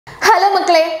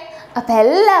മക്കളെ, അപ്പം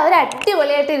എല്ലാവരും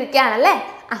അടിപൊളിയായിട്ട് ഇരിക്കുകയാണല്ലേ?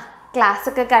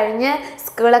 ക്ലാസ്സൊക്കെ കഴിഞ്ഞ്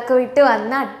സ്കൂളൊക്കെ വിട്ട്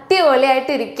വന്ന്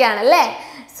അടിപൊളിയായിട്ട് ഇരിക്കുകയാണല്ലേ?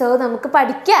 സോ നമുക്ക്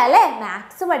പഠിക്കാം അല്ലേ?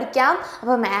 മാത്സ് പഠിക്കാം.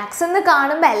 അപ്പോൾ മാത്സ് എന്ന്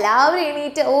കാണുമ്പോൾ എല്ലാവരും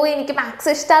എണീറ്റ് എനിക്ക് മാത്സ്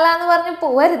ഇഷ്ടമല്ല എന്ന് പറഞ്ഞ്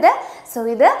പോകരുത്. സോ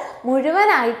ഇത്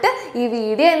മുഴുവനായിട്ട് ഈ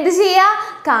വീഡിയോ എന്ത് ചെയ്യുക,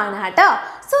 കാണാം കേട്ടോ.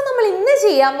 സോ നമ്മൾ ഇന്ന്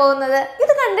ചെയ്യാൻ പോകുന്നത്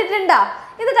ഇത് കണ്ടിട്ടുണ്ടോ?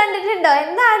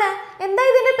 എന്താ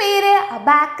ഇതിൻ്റെ പേര്?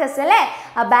 അബാക്കസ് അല്ലേ?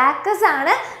 അബാക്കസ്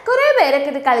ആണ്. കുറേ പേരൊക്കെ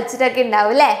ഇത് കളിച്ചിട്ടൊക്കെ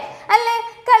ഉണ്ടാവും അല്ലേ?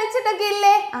 കളിച്ചിട്ടൊക്കെ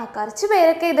ഇല്ലേ? കുറച്ച്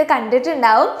പേരൊക്കെ ഇത്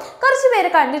കണ്ടിട്ടുണ്ടാവും, കുറച്ച് പേര്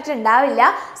കണ്ടിട്ടുണ്ടാവില്ല.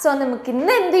 സോ നമുക്ക്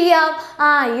ഇന്ന് എന്ത് ചെയ്യാം?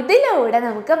 ഇതിലൂടെ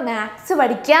നമുക്ക് മാത്സ്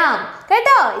പഠിക്കാം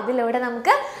കേട്ടോ. ഇതിലൂടെ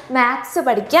നമുക്ക് മാത്സ്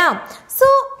പഠിക്കാം. സോ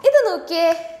ഇത് നോക്കിയേ.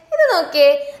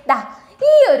 ദാ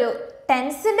ഈ ഒരു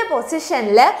ടെൻസിൻ്റെ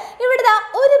പൊസിഷനിൽ ഇവിടെ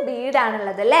ഒരു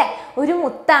ബീഡാണുള്ളത് അല്ലേ? ഒരു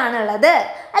മുത്താണുള്ളത്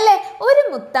അല്ലേ? ഒരു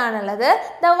മുത്താണുള്ളത്.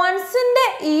 വൺസിൻ്റെ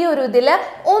ഈ ഒരു ഇതിൽ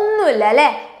ഒന്നുമില്ല അല്ലേ?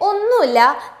 ഒന്നുമില്ല.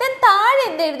 ദെൻ താഴെ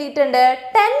എന്ത് എഴുതിയിട്ടുണ്ട്?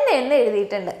 10 എന്ന്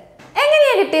എഴുതിയിട്ടുണ്ട്.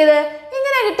 എങ്ങനെയാണ്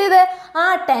കിട്ടിയത്?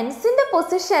 ടെൻസിൻ്റെ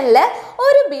പൊസിഷനിൽ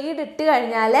ഒരു ബീഡ് ഇട്ട്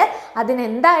കഴിഞ്ഞാൽ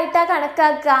അതിനെന്തായിട്ടാണ്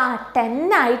കണക്കാക്കുക?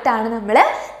 10 ആയിട്ടാണ് നമ്മൾ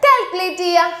കാൽക്കുലേറ്റ്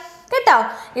ചെയ്യുക കേട്ടോ.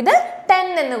 ഇത്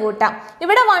 10 എന്ന് കൂട്ടാം.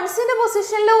 ഇവിടെ വൺസിൻ്റെ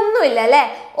പൊസിഷനിൽ ഒന്നുമില്ല അല്ലേ?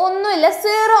 ഒന്നുമില്ല,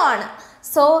 0 ആണ്.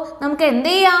 സോ നമുക്ക് എന്ത്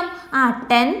ചെയ്യാം?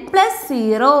 10 +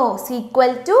 0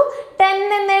 = 10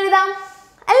 എന്ന് എഴുതാം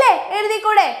അല്ലേ?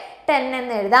 എഴുതിക്കൂടെ? 10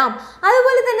 എന്ന് എഴുതാം.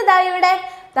 അതുപോലെ തന്നെ ഇവിടെ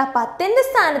 10ൻ്റെ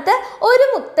സ്ഥാനത്ത് ഒരു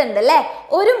മുത്തുണ്ട് അല്ലേ?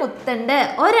 ഒരു മുത്തുണ്ട്,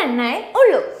 ഒരെണ്ണേ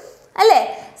ഉള്ളൂ അല്ലേ?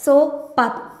 സോ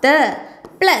 10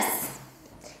 പ്ലസ്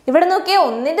ഇവിടെ നോക്കിയേ,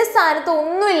 1ൻ്റെ സ്ഥാനത്ത്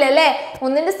ഒന്നുമില്ല അല്ലേ?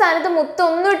 1ൻ്റെ സ്ഥാനത്ത്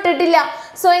മുത്തൊന്നും ഇട്ടിട്ടില്ല.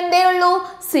 സോ എന്തേ ഉള്ളൂ?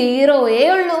 0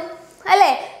 ഉള്ളൂ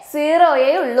അല്ലേ?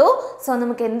 0 ഉള്ളൂ. സോ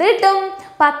നമുക്ക് എന്ത് കിട്ടും?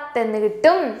 10 എന്ന്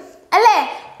കിട്ടും അല്ലേ?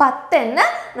 10 എന്ന്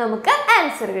നമുക്ക്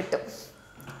ആൻസർ കിട്ടും.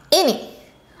 ഇനി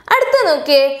അടുത്ത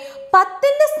നോക്കിയേ,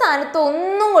 10ൻ്റെ സ്ഥാനത്ത്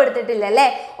ഒന്നും കൊടുത്തിട്ടില്ല അല്ലേ?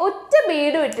 ഒറ്റ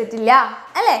ബീഡും ഇട്ടിട്ടില്ല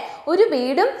അല്ലേ? ഒരു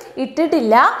ബീഡും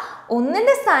ഇട്ടിട്ടില്ല.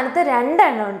 1ൻ്റെ സ്ഥാനത്ത് 2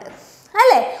 എണ്ണം ഉണ്ട്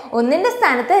അല്ലേ? 1ൻ്റെ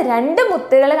സ്ഥാനത്ത് 2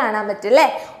 മുത്തുകൾ കാണാൻ പറ്റും അല്ലേ?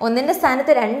 1ൻ്റെ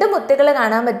സ്ഥാനത്ത് 2 മുത്തുകൾ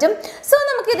കാണാൻ പറ്റും. സോ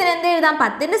നമുക്ക് ഇതിനെന്ത് എഴുതാം?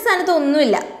 10ൻ്റെ സ്ഥാനത്ത്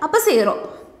ഒന്നുമില്ല, അപ്പോൾ 0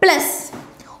 പ്ലസ്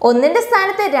 1ൻ്റെ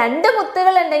സ്ഥാനത്ത് 2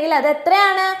 മുത്തുകൾ ഉണ്ടെങ്കിൽ അത്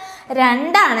എത്രയാണ്?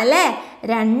 2 ആണല്ലേ?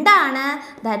 2 ആണ്.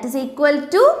 ദാറ്റ് ഈസ് ഈക്വൽ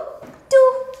ടു 2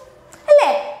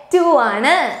 അല്ലേ? 2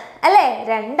 ആണ് അല്ലേ?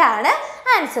 2 ആണ്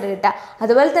ആൻസർ കിട്ടുക.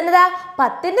 അതുപോലെ തന്നെ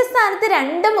 10ൻ്റെ സ്ഥാനത്ത്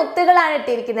 2 മുത്തുകളാണ്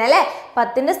ഇട്ടിരിക്കുന്നത് അല്ലേ?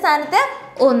 10ൻ്റെ സ്ഥാനത്ത്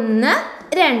 1,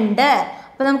 2.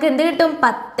 അപ്പോൾ നമുക്ക് എന്ത് കിട്ടും?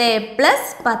 10 +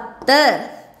 10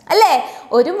 അല്ലേ?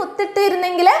 ഒരു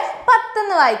മുത്തിട്ടിരുന്നെങ്കിൽ 10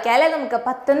 എന്ന് വായിക്കാം അല്ലേ? നമുക്ക്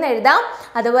 10 എന്ന് എഴുതാം.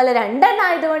 അതുപോലെ 2 എണ്ണം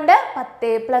ആയതുകൊണ്ട്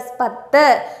 10 + 10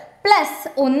 പ്ലസ്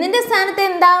 1ൻ്റെ സ്ഥാനത്ത്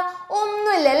എന്താ?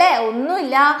 ഒന്നുമില്ല അല്ലേ?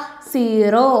 ഒന്നുമില്ല,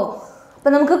 0.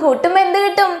 അപ്പോൾ നമുക്ക് കൂട്ടുമ്പോൾ എന്ത്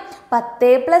കിട്ടും?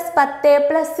 10 + 10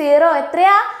 + 0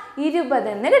 എത്രയാ? 20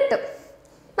 എന്ന് കിട്ടും.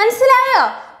 മനസ്സിലായോ?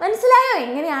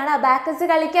 എങ്ങനെയാണ് അബാക്കസ്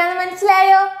കളിക്കാന്ന്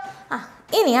മനസ്സിലായോ?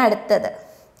 ഇനി അടുത്തത്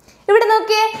ഇവിടെ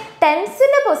നോക്കിയേ,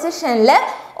 ടെൻസിൻ്റെ പൊസിഷനിൽ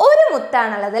ഒരു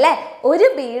മുത്താണുള്ളത് അല്ലേ? ഒരു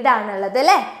ബീഡാണുള്ളത്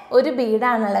അല്ലേ? ഒരു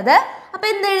ബീഡാണുള്ളത്. അപ്പോൾ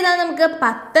എന്ത് എഴുതാം? നമുക്ക്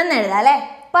 10 എന്ന് എഴുതാം അല്ലേ?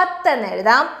 10 എന്ന്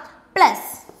എഴുതാം. പ്ലസ്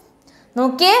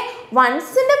നോക്കിയേ,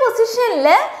 വൺസിൻ്റെ പൊസിഷനിൽ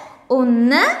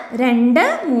 1, 2, 3,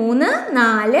 4,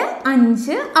 5,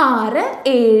 6, 7,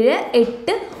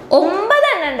 8, 9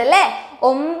 എണ്ണം ഉണ്ട് അല്ലേ?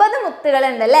 9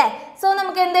 മുത്തുകളുണ്ട് അല്ലേ? സോ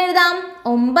നമുക്ക് എന്ത് എഴുതാം?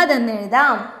 9 എന്ന്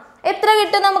എഴുതാം. എത്ര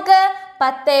കിട്ടും നമുക്ക്?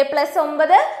 10 +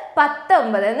 9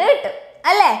 19 എന്ന് കിട്ടും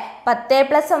അല്ലേ? 10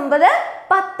 + 9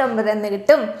 19 എന്ന്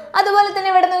കിട്ടും. അതുപോലെ തന്നെ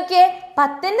ഇവിടെ നോക്കിയേ,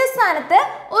 10ൻ്റെ സ്ഥാനത്ത്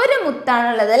ഒരു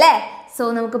മുത്താണുള്ളത് അല്ലേ? സോ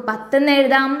നമുക്ക് 10 എന്ന്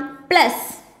എഴുതാം. പ്ലസ്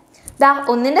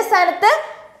 1ൻ്റെ സ്ഥാനത്ത്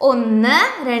 1,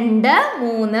 2, 3,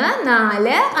 4,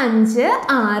 5, 6,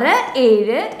 7,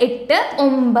 8,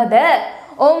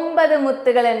 9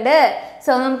 മുത്തുകളുണ്ട്.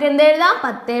 സോ നമുക്ക് എന്ത് എഴുതാം?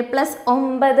 10 +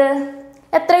 9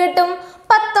 എത്ര കിട്ടും?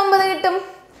 19 കിട്ടും.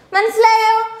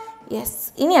 മനസ്സിലായോ? യെസ്.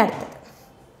 ഇനി അടുത്തത്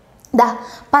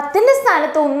 10ൻ്റെ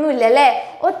സ്ഥാനത്ത് ഒന്നുമില്ല അല്ലേ?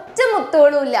 ഒറ്റ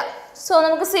മുത്തുകളും ഇല്ല. സോ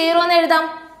നമുക്ക് 0 എന്ന് എഴുതാം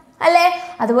അല്ലേ?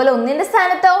 അതുപോലെ 1ൻ്റെ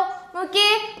സ്ഥാനത്തോ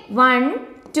നോക്കിയേ, 1,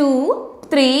 2,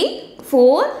 3,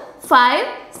 4, 5,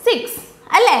 6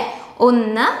 അല്ലേ? 1,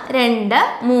 2, 3,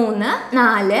 4,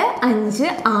 5,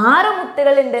 6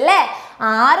 മുത്തുകളുണ്ട് അല്ലേ?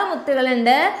 6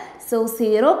 മുത്തുകളുണ്ട്. സോ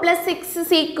 0 +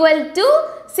 6 =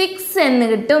 6 എന്ന്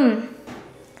കിട്ടും.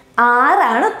 6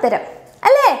 ആണ് ഉത്തരം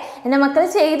അല്ലേ? എൻ്റെ മക്കൾ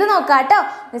ചെയ്ത് നോക്കാം കേട്ടോ.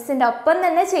 മിസ്സിൻ്റെ ഒപ്പം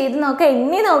തന്നെ ചെയ്ത്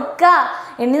നോക്കുക.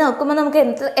 എണ്ണി നോക്കുമ്പോൾ നമുക്ക്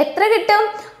എത്ര കിട്ടും?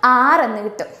 6 എന്ന്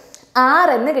കിട്ടും. 6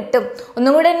 എന്ന് കിട്ടും.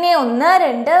 ഒന്നും കൂടെ എണ്ണി, 1, 2,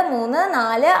 3, 4,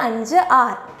 5,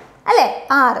 6 അല്ലേ?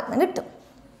 6 എന്ന് കിട്ടും.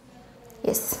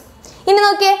 യെസ്. ഇനി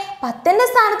നോക്കിയേ, 10ൻ്റെ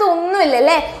സ്ഥാനത്ത് ഒന്നുമില്ല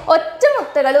അല്ലേ? ഒറ്റ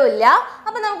മുത്തുകളും ഇല്ല.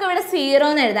 അപ്പം നമുക്ക് ഇവിടെ 0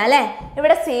 എന്ന് എഴുതാം അല്ലേ?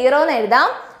 ഇവിടെ 0 എന്ന് എഴുതാം.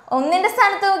 ഒന്നിൻ്റെ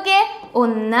സ്ഥാനത്ത് നോക്കിയേ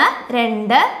 1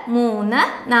 2 3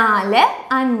 4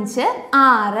 5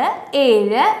 6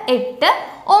 7 8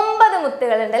 9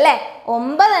 മുത്തുകളുണ്ട് അല്ലേ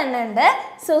 9 എണ്ണം ഉണ്ട്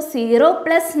സോ 0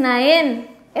 + 9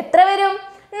 എത്ര വരും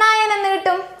 9 എന്ന്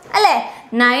കിട്ടും അല്ലേ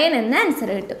 9 എന്ന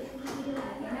ആൻസർ കിട്ടും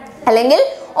അല്ലെങ്കിൽ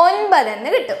 9 എന്ന്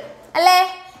കിട്ടും അല്ലേ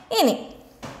ഇനി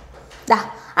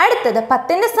അടുത്തത്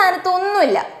 10ന്റെ സ്ഥാനത്ത്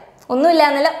ഒന്നുമില്ല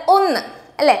എന്നല്ല 1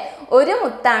 അല്ലേ ഒരു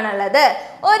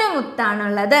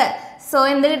മുത്താണുള്ളത് സോ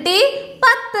എന്ത് കിട്ടി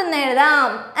 10 എന്ന് എഴുതാം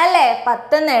അല്ലേ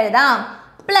 10 എന്ന് എഴുതാം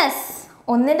പ്ലസ്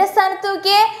 1ന്റെ സ്ഥാനത്ത്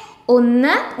നോക്കിയേ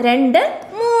 1 2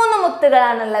 3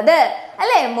 മുത്തുകളാണുള്ളത്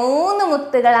അല്ലേ 3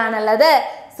 മുത്തുകളാണുള്ളത്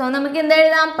സോ നമുക്ക് എന്ത്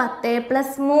എഴുതാം 10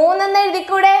 + 3 എന്ന്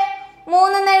എഴുതിക്കൂടെ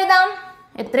 3 എന്ന് എഴുതാം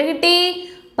എത്ര കിട്ടി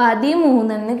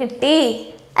 13 എന്ന് കിട്ടി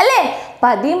അല്ലേ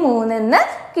 13 എന്ന്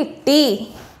കിട്ടി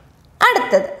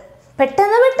അടുത്തത്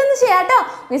പെട്ടെന്ന് ചെയ്യാട്ടോ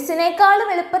മിസ്സിനേക്കാളും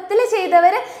എളുപ്പത്തിൽ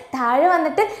ചെയ്തവർ താഴെ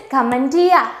വന്നിട്ട് കമൻറ്റ്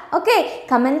ചെയ്യുക ഓക്കെ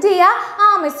കമൻറ്റ് ചെയ്യുക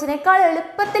മിസ്സിനേക്കാൾ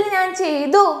എളുപ്പത്തിൽ ഞാൻ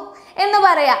ചെയ്തു എന്ന്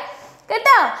പറയാം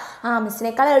കേട്ടോ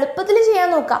മിസ്സിനേക്കാൾ എളുപ്പത്തിൽ ചെയ്യാൻ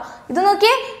നോക്കാം ഇത്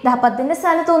നോക്കിയേ 10ന്റെ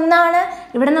സ്ഥാനത്ത് 1 ആണ്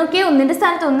ഇവിടെ നോക്കിയേ 1ന്റെ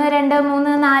സ്ഥാനത്ത് 1 2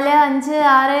 3 4 5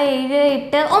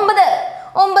 6 7 8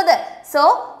 9 സോ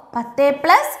 10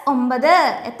 + 9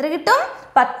 എത്ര കിട്ടും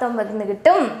 19 എന്ന്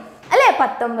കിട്ടും അല്ലേ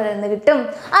 19 എന്ന് കിട്ടും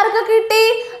ആർക്കൊക്കെ കിട്ടി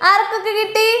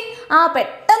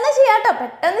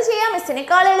പെട്ടെന്ന് ചെയ്യാം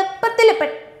മിസ്സിനേക്കാൾ എളുപ്പത്തിൽ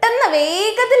പെട്ടെന്ന്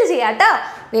വേഗത്തിൽ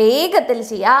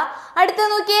ചെയ്യാം അടുത്ത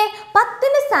നോക്കിയേ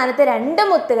 10ന്റെ സ്ഥാനത്ത് 2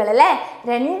 മുത്തുകൾ അല്ലേ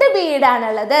 2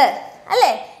 ബീഡാണുള്ളത്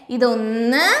അല്ലേ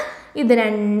ഇതൊന്ന് ഇത്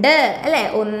 2 അല്ലേ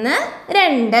 1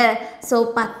 2 സോ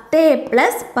 10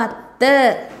 + 10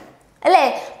 അല്ലേ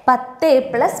 10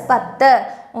 + 10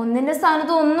 ഒന്നിൻ്റെ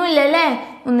സ്ഥാനത്ത് ഒന്നുമില്ല അല്ലേ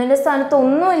ഒന്നിൻ്റെ സ്ഥാനത്ത്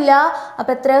ഒന്നുമില്ല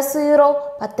അപ്പം എത്രയാ 0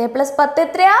 10 + 10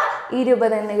 എത്രയാ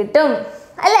 20 എന്ന് കിട്ടും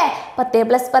അല്ലേ 10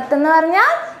 + 10 എന്ന്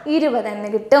പറഞ്ഞാൽ 20 എന്ന്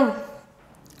കിട്ടും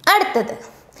അടുത്തത്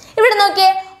ഇവിടെ നോക്കിയേ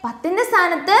 10ന്റെ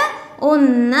സ്ഥാനത്ത്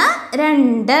 1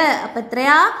 2 അപ്പം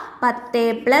എത്രയാ 10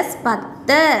 +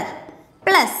 10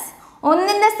 പ്ലസ്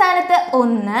 1ന്റെ സ്ഥാനത്ത്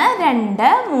 1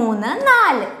 2 3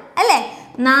 4 അല്ലേ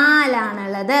 4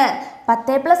 ആണുള്ളത്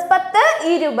 10 + 10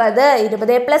 20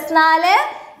 20 + 4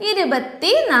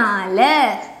 24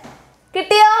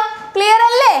 കിട്ടിയോ ക്ലിയർ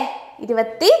അല്ലേ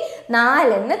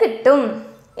 24 എന്ന് കിട്ടും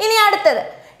ഇനി അടുത്തത്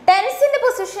ടെൻസിന്റെ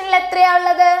പൊസിഷനിൽ എത്രയാ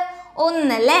ഉള്ളത്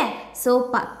 1 അല്ലേ സോ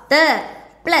 10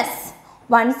 പ്ലസ്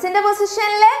വൺസിന്റെ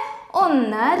പൊസിഷനിൽ 1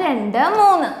 2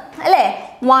 3 അല്ലേ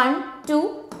 1 2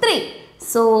 3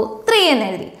 സോ 3 എന്ന്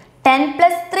എഴുതി 10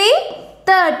 + 3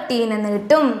 13 എന്ന്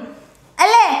കിട്ടും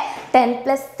അല്ലേ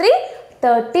 10 + 3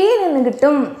 13 എന്ന്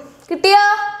കിട്ടും കിട്ടിയോ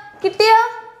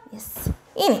യെസ്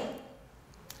ഇനി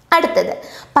അടുത്തത്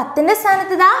 10ന്റെ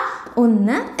സ്ഥാനത്ത്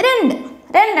 1 2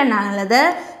 രണ്ടെണ്ണാണുള്ളത്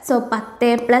സോ 10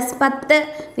 + 10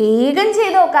 വേഗം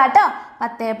ചെയ്ത് നോക്കാം കേട്ടോ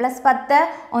 10 + 10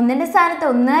 ഒന്നിൻ്റെ സ്ഥാനത്ത്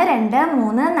 1 2 3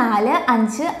 4 5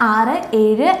 6 7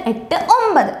 8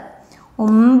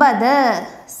 9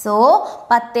 സോ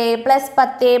 10 +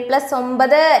 10 +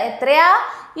 9 എത്രയാ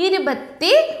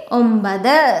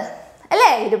 29 അല്ലേ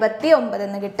 29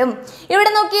 എന്ന് കിട്ടും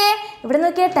ഇവിടെ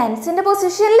നോക്കിയേ ടെൻസിന്റെ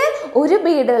പൊസിഷനിൽ ഒരു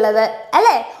ബീഡ് ഉള്ളത്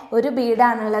അല്ലേ ഒരു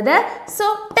ബീഡാണുള്ളത് സോ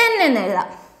 10 എന്ന് എഴുതാം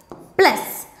പ്ലസ്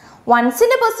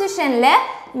വൺസിന്റെ പൊസിഷനിൽ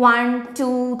 1 2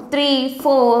 3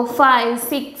 4 5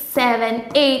 6 7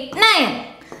 8 9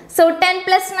 സോ 10 +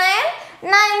 9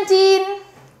 19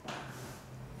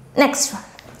 നെക്സ്റ്റ് വൺ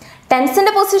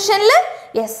ടെൻസിന്റെ പൊസിഷനിൽ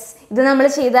യെസ് ഇത് നമ്മൾ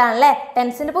ചെയ്തതാണല്ലേ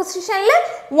ടെൻസിന്റെ പൊസിഷനിൽ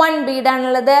 1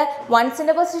 ബീഡാണുള്ളത്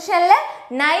വൺസിന്റെ പൊസിഷനിൽ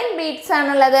 9 ബീഡ്സ്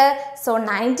ആണുള്ളത് സോ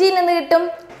 19 എന്ന് കിട്ടും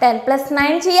 10 +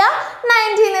 9 ചെയ്യാം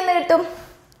 19 എന്ന് കിട്ടും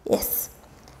യെസ്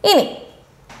ഇനി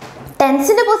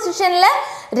ടെൻസിന്റെ പൊസിഷനിൽ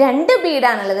 2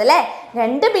 ബീഡാണുള്ളത് അല്ലേ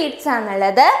 2 ബീഡ്സ്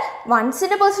ആണുള്ളത്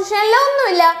വൺസിന്റെ പൊസിഷനിൽ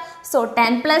ഒന്നുമില്ല സോ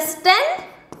 10 + 10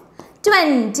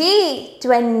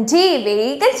 20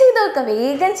 വേഗം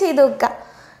ചെയ്ത് നോക്കുക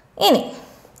ഇനി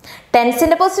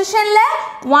ടെൻസിന്റെ പൊസിഷനിൽ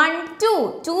 1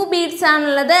 2 ബീഡ്സ്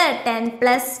ആണുള്ളത് 10 +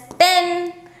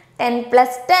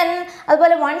 10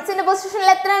 അതുപോലെ വൺസിന്റെ പൊസിഷനിൽ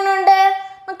എത്ര എണ്ണം ഉണ്ട്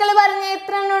മക്കൾ പറഞ്ഞേ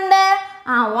എത്ര എണ്ണം ഉണ്ട്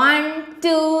 1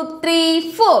 2 3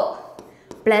 4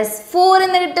 പ്ലസ് 4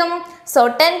 എന്ന് കിട്ടും സോ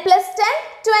 10 +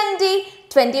 10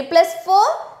 20 + 4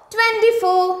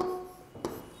 24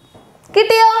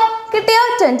 കിട്ടിയോ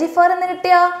 24 എന്ന്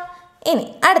കിട്ടിയോ ഇനി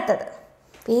അടുത്തത്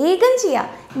വേഗം ചെയ്യാം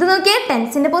ഇത് നോക്കിയേ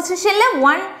ടെൻസിന്റെ പൊസിഷനിൽ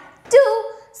 1 2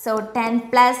 സോ 10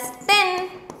 + 10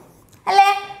 അല്ലേ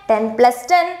 10 +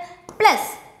 10 പ്ലസ്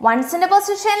വൺസിന്റെ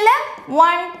പൊസിഷനിൽ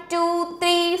 1 2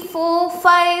 3 4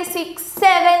 5 6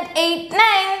 7 8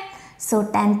 9 സോ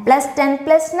 10 + 10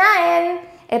 + 9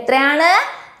 എത്രയാണ്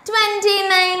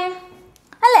 29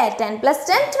 അല്ലേ 10 +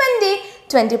 10 20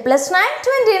 20 plus 9,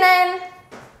 29.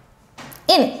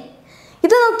 ഇനി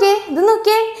ഇത്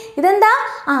നോക്കിയേ ഇതെന്താ?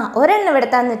 ഒരെണ്ണം ഇവിടെ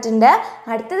തന്നിട്ടുണ്ട്,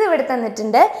 അടുത്തത് ഇവിടെ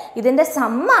തന്നിട്ടുണ്ട്. ഇതിൻ്റെ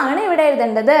സമ്മാണ് ഇവിടെ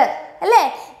എഴുതേണ്ടത് അല്ലേ?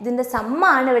 ഇതിൻ്റെ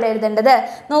സമ്മാണ് ഇവിടെ എഴുതേണ്ടത്.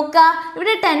 നോക്കുക,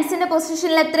 ഇവിടെ ടെൻസിൻ്റെ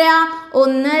പൊസിഷനിൽ എത്രയാ?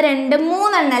 1, 2,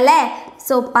 3 എണ്ണം അല്ലേ?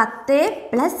 സോ 10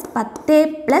 + 10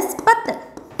 + 10,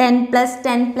 10 +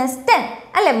 10 + 10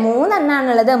 അല്ലേ? 3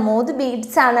 എണ്ണാണുള്ളത്, 3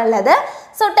 ബീഡ്സ് ആണുള്ളത്.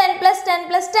 സോ 10 + 10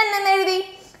 + 10 എന്ന് എഴുതി.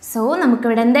 സോ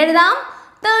നമുക്കിവിടെ എന്തെഴുതാം?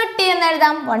 30 എന്ന്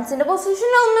എഴുതാം. വൺസിൻ്റെ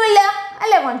പൊസിഷനിൽ ഒന്നുമില്ല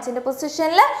അല്ലേ? വൺസിൻ്റെ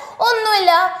പൊസിഷനിൽ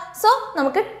ഒന്നുമില്ല. സോ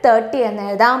നമുക്ക് 30 എന്ന്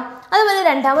എഴുതാം. അതുപോലെ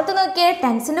രണ്ടാമത്തെ നോക്കിയേ,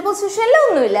 ടെൻസിൻ്റെ പൊസിഷനിൽ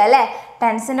ഒന്നുമില്ല അല്ലേ?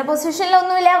 ടെൻസിൻ്റെ പൊസിഷനിൽ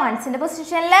ഒന്നുമില്ല. വൺസിൻ്റെ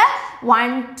പൊസിഷനിൽ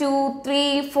 1, 2, 3,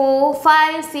 4,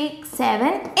 5, 6,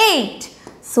 7, 8.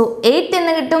 സോ 8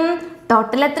 എന്ന് കിട്ടും.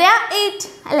 ടോട്ടൽ എത്രയാ? 8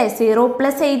 അല്ലേ? 0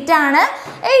 + 8 ആണ്.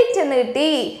 8 എന്ന് കിട്ടി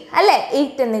അല്ലേ?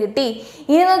 8 എന്ന് കിട്ടി.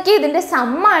 ഇനി നോക്കി, ഇതിൻ്റെ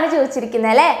സമ്മാണ്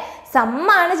ചോദിച്ചിരിക്കുന്നത് അല്ലേ?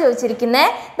 സമ്മാണ് ചോദിച്ചിരിക്കുന്നത്.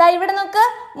 ദാ ഇവിടെ നോക്ക്,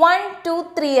 1, 2,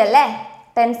 3 അല്ലേ?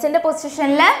 ടെൻസിൻ്റെ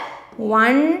പൊസിഷനിൽ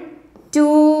 1, 2,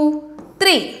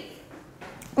 3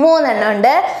 3 എണ്ണം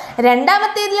ഉണ്ട്.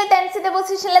 രണ്ടാമത്തേതിൽ ടെൻസിൻ്റെ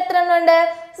പൊസിഷനിൽ എത്ര എണ്ണം ഉണ്ട്?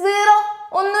 0,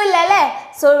 ഒന്നുമില്ല അല്ലേ?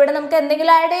 സോ ഇവിടെ നമുക്ക്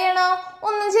എന്തെങ്കിലും ആഡ് ചെയ്യണോ?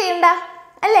 ഒന്നും ചെയ്യണ്ട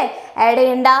അല്ലേ? ആഡ്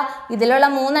ചെയ്യണ്ട. ഇതിലുള്ള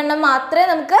 3 എണ്ണം മാത്രമേ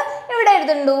നമുക്ക് ഇവിടെ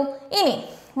എഴുതണ്ടൂ. ഇനി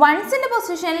വൺസിൻ്റെ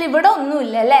പൊസിഷനിൽ ഇവിടെ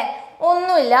ഒന്നുമില്ല അല്ലേ?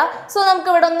 ഒന്നുമില്ല. സോ നമുക്ക്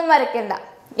ഇവിടെ ഒന്നും വരയ്ക്കണ്ട.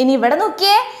 ഇനി ഇവിടെ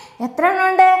നോക്കിയേ, എത്ര എണ്ണം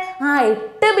ഉണ്ട്?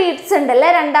 8 ബീഡ്സ് ഉണ്ടല്ലേ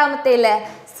രണ്ടാമത്തേൽ.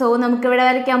 സോ നമുക്കിവിടെ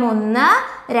വരയ്ക്കാം. 1,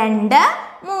 2, 3,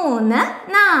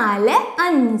 4,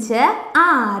 5, 6,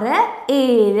 7,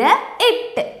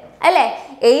 8 അല്ലേ?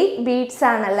 8 ബീഡ്സ്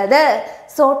ആണുള്ളത്.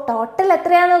 സോ ടോട്ടൽ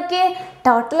എത്രയാ നോക്കിയേ?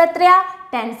 ടോട്ടൽ എത്രയാ?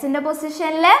 ടെൻസിൻ്റെ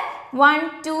പൊസിഷനിൽ 1,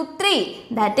 2, 3,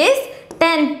 ദാറ്റ് ഈസ്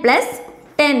 10 +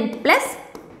 10 +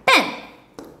 10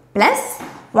 പ്ലസ്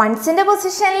വൺസിൻ്റെ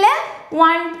പൊസിഷനിൽ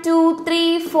 1, 2, 3,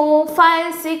 4,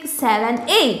 5, 6, 7,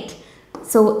 8.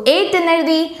 സോ 8 എന്ന്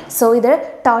എഴുതി. സോ ഇത്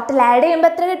ടോട്ടൽ ആഡ് ചെയ്യുമ്പോൾ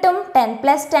എത്ര കിട്ടും? 10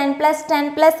 + 10 + 10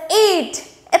 + 8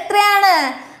 എത്രയാണ്?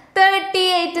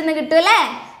 38 എന്ന് കിട്ടും അല്ലേ?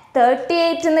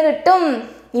 38 എന്ന് കിട്ടും.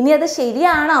 ഇനി അത്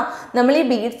ശരിയാണോ? നമ്മൾ ഈ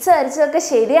ബീഡ്സ് വരച്ചതൊക്കെ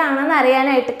ശരിയാണെന്ന്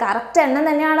അറിയാനായിട്ട്, കറക്റ്റ് എണ്ണം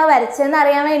തന്നെയാണോ വരച്ചതെന്ന്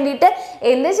അറിയാൻ വേണ്ടിയിട്ട്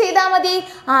എന്ത് ചെയ്താൽ മതി?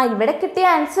 ഇവിടെ കിട്ടിയ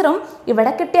ആൻസറും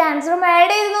ഇവിടെ കിട്ടിയ ആൻസറും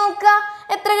ആഡ് ചെയ്ത് നോക്കുക.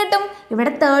 എത്ര കിട്ടും?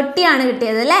 ഇവിടെ 30 ആണ്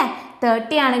കിട്ടിയത് അല്ലേ?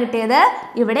 30 ആണ് കിട്ടിയത്.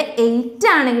 ഇവിടെ 8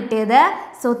 ആണ് കിട്ടിയത്.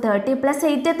 സോ 30 +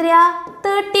 8 എത്രയാ?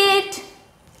 38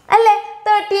 അല്ലേ?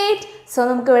 38. സോ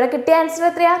നമുക്ക് ഇവിടെ കിട്ടിയ ആൻസർ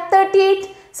എത്രയാ? 38.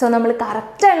 സോ നമ്മൾ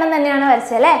കറക്റ്റ് എണ്ണം തന്നെയാണ്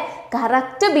വരച്ചത് അല്ലേ?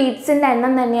 കറക്റ്റ് ബീഡ്സിൻ്റെ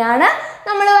എണ്ണം തന്നെയാണ്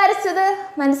നമ്മൾ വരച്ചത്.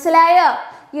 മനസ്സിലായോ?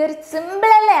 ഈ ഒരു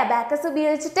സിമ്പിൾ അല്ലേ? അബാക്കസ്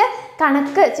ഉപയോഗിച്ചിട്ട്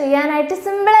കണക്ക് ചെയ്യാനായിട്ട്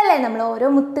സിമ്പിൾ അല്ലേ? നമ്മൾ ഓരോ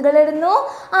മുത്തുകൾ ഇടുന്നു,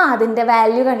 അതിൻ്റെ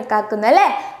വാല്യൂ കണക്കാക്കുന്നു അല്ലേ?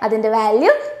 അതിൻ്റെ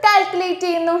വാല്യൂ കാൽക്കുലേറ്റ്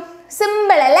ചെയ്യുന്നു.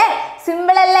 സിമ്പിൾ അല്ലേ?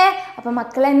 സിമ്പിൾ അല്ലേ? അപ്പം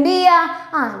മക്കൾ എന്ത്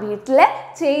ചെയ്യുക? വീട്ടിൽ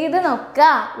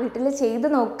ചെയ്ത്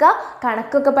നോക്കുക.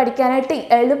 കണക്കൊക്കെ പഠിക്കാനായിട്ട്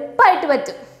എളുപ്പമായിട്ട്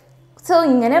പറ്റും. സോ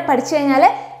ഇങ്ങനെ പഠിച്ചു കഴിഞ്ഞാൽ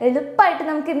എളുപ്പമായിട്ട്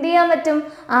നമുക്ക് എന്ത് ചെയ്യാൻ പറ്റും?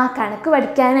 കണക്ക്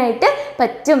പഠിക്കാനായിട്ട്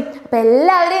പറ്റും. അപ്പോൾ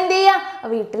എല്ലാവരും എന്ത് ചെയ്യുക?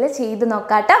 വീട്ടിൽ ചെയ്ത്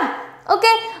നോക്കാം കേട്ടോ.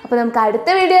 ഓക്കെ, അപ്പോൾ നമുക്ക് അടുത്ത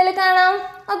വീഡിയോയിൽ കാണാം.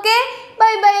 Okay,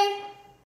 bye bye.